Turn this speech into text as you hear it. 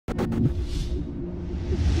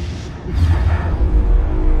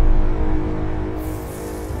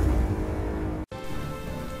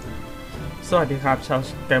สวัสดีครับชาว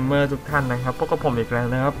เกมเมอร์ทุกท่านนะครับพบกับผมอีกแล้ว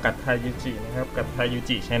นะครับกับทายุจินะครับกับทายุ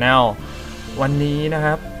จิชาแนลวันนี้นะค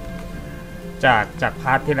รับจากพ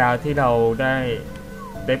าร์ทที่แล้วที่เราไ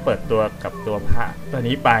ด้เปิดตัวกับตัวพระตัว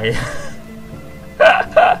นี้ไป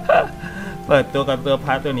เปิดตัวกับตัวพ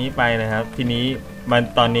ระตัวนี้ไปนะครับทีนี้มัน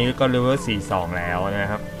ตอนนี้ก็เลเวล42แล้วน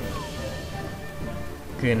ะครับ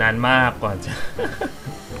คือนานมากกว่าจะ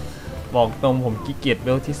บอกตรงผมขี้เกียจเว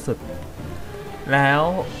ลที่สุดแล้ว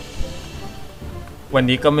วัน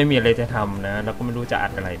นี้ก็ไม่มีอะไรจะทำนะแล้วก็ไม่รู้จะอั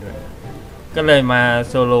ดอะไรด้วยก็เลยมา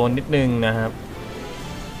โซโลนิดนึงนะครับ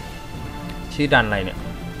ชื่อดันอะไรเนี่ย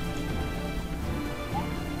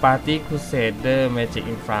Crusader Magic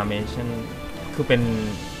Inflammation คือเป็น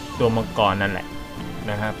ตัวมังกรนั่นแหละ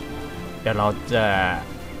นะครับเดี๋ยวเราจะ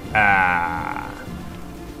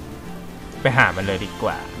ไปหามันเลยดีก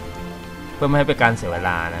ว่าเพื่อไม่ให้เป็นการเสียเวล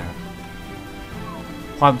านะครับ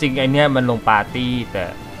ความจริงไอเนี้ยมันลงปาร์ตี้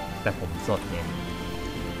แต่ผมสดเนี่ย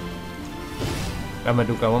เรามา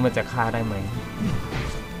ดูกันว่ามันจะฆ่าได้ไหม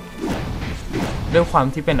ด้วยความ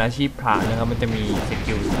ที่เป็นอาชีพพระนะครับมันจะมีส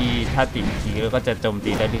กิลที่ถ้าติดทีแล้วก็จะโจม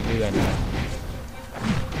ตีได้เรื่อยๆนะ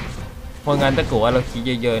เพราะงั้นถ้าเกิดว่าเราคิด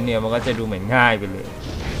เยอะๆเนี่ยมันก็จะดูเหมือนง่ายไปเลย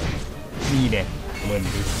นี่เนี่ยเหมือน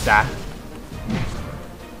ดิซ่า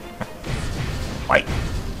ไป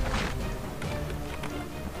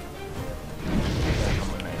ท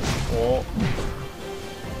ำอะไรโอ้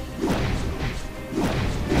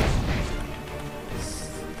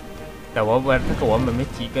แต่ว่าถ้าเกิดว่ามันไม่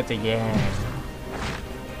คิดก็จะแย่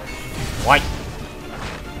ว้าย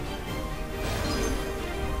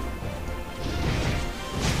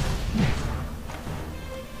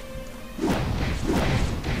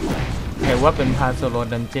แต่ว่าเป็นพาโซโล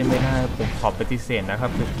ดันเจี้ยนไม่ได้ผมขอปฏิเสธนะครับ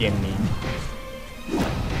คือเกมนี้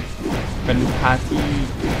เป็นพาที่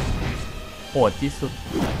โหดที่สุด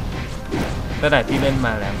ตั้งแต่ที่เล่นม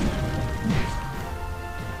าแล้ว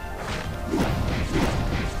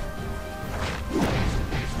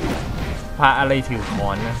พระอะไรถือค้อ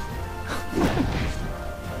นนะ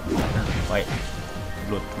โอ้ย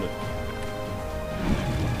หลุด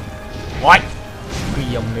โอ้ยเกรี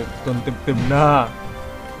ยมเลยจนเต็มหน้า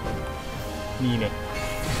นี่เนี่ย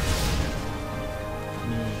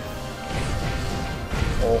นี่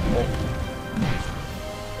โอ้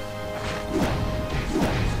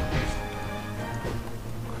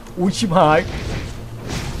อุ้ยชิบหาย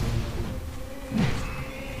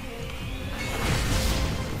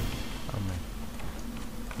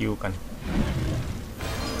อยู่กัน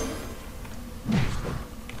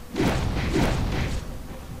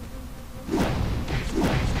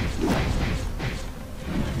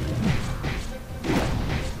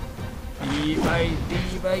ตีไ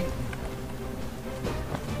ป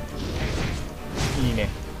นี่เนี่ย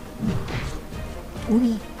อุ้ย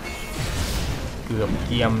เกือบเ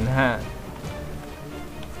กียมนะฮะ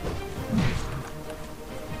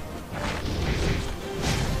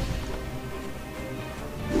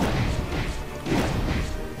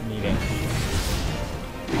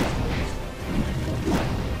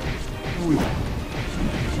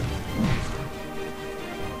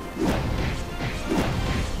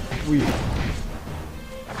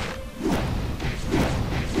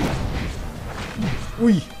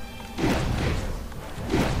ย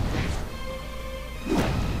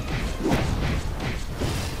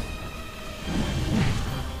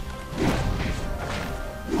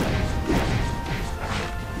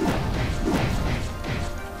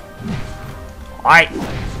ไอ้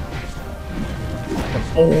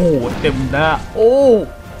โอ้เต็มหน้าโอ้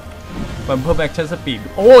มันเพิ่มแอคชั่นสปีด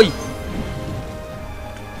โอ้ย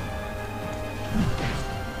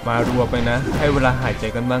มารัวไปนะให้เวลาหายใจ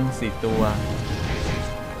กันบ้าง4ตัว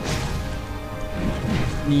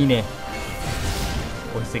นี่เนี่ย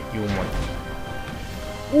โอ้ยสกิลหมด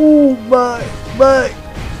ไม่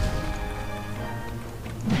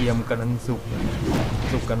เกียมกำลังสุก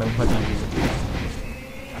กำลังพอดี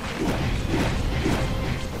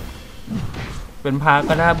เป็นพา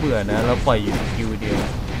ก็น่าเบื่อนะเราปล่อยอยู่สกิลเดียว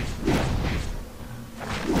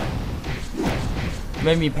ไ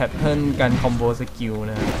ม่มีแพทเทิร์นการคอมโบสกิล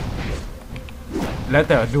นะแล้วแ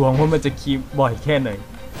ต่ดวงว่ามันจะคีบบ่อยแค่ไหน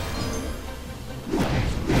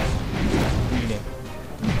นี่เนี่ย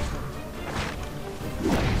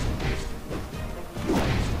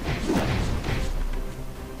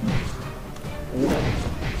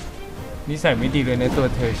นิสัยไม่ดีเลยนะตัว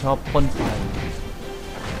เธอชอบพ่นไฟ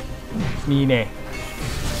นี่เนี่ย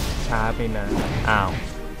ช้าไปนะอ้าว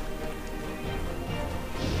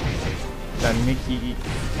ดันไม่คีอีก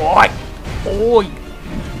โอ้ยอุ้ย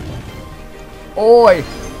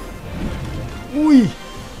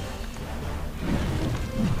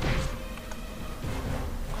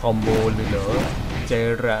คอมโบเลยเหรอใจ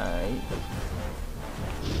ร้าย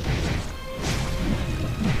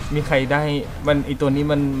มีใครได้มันไอตัวนี้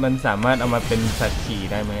มันสามารถเอามาเป็นสัตว์ขี่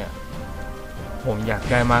ได้ไหมอ่ะผมอยาก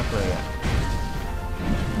ได้มากเลยอ่ะ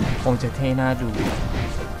คงจะเท่น่าดู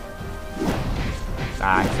ต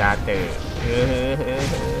ายซาเตอร์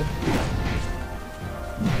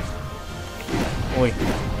โอ้ย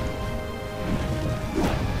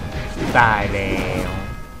ตายแล้ว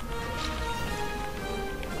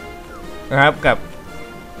นะครับกับ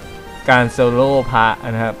การโซโล่พระ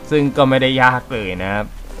นะครับซึ่งก็ไม่ได้ยากเลยนะครับ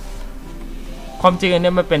ความจริงอัน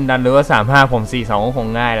นี้มันเป็นดันหรือว่า35ผม42ก็คง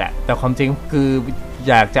ง่ายแหละแต่ความจริงคือ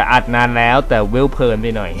อยากจะอัดนานแล้วแต่เวลเพลินไป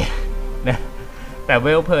หน่อยนะแต่เว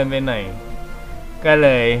ลเพลินไปหน่อยก็เล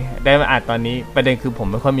ยได้มาอัดตอนนี้ประเด็นคือผม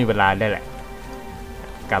ไม่ค่อยมีเวลาได้แหละ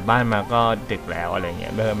กลับบ้านมาก็ดึกแล้วอะไรเงี้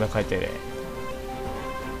ยไม่ค่อยเจอ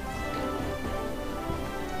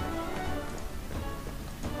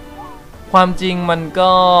ความจริงมัน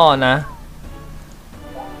ก็นะ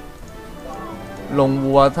ลง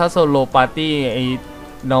วัวถ้าโซโลปาร์ตี้ไอ้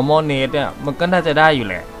normal net เนี่ยมันก็น่าจะได้อยู่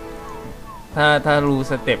แหละถ้ารู้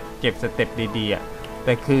สเต็ปเก็บสเต็ปดีๆอ่ะแ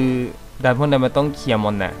ต่คือดันพวกนั้นมันต้องเคลียร์ม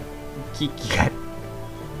อนน่ะขี้เกียจ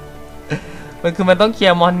มันคือมันต้องเคลี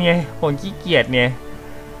ยร์มอนไงผมขี้เกียจไง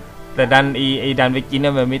แต่ดันไอ้ดันไปกินเ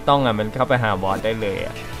นี่ยมันไม่ต้องอ่ะมันเข้าไปหาบอสได้เลย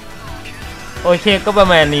อ่ะโอเคก็ประ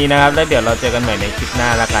มาณนี้นะครับแล้วเดี๋ยวเราเจอกันใหม่ในคลิปหน้า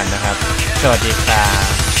แล้วกันนะครับสวัสดีครับ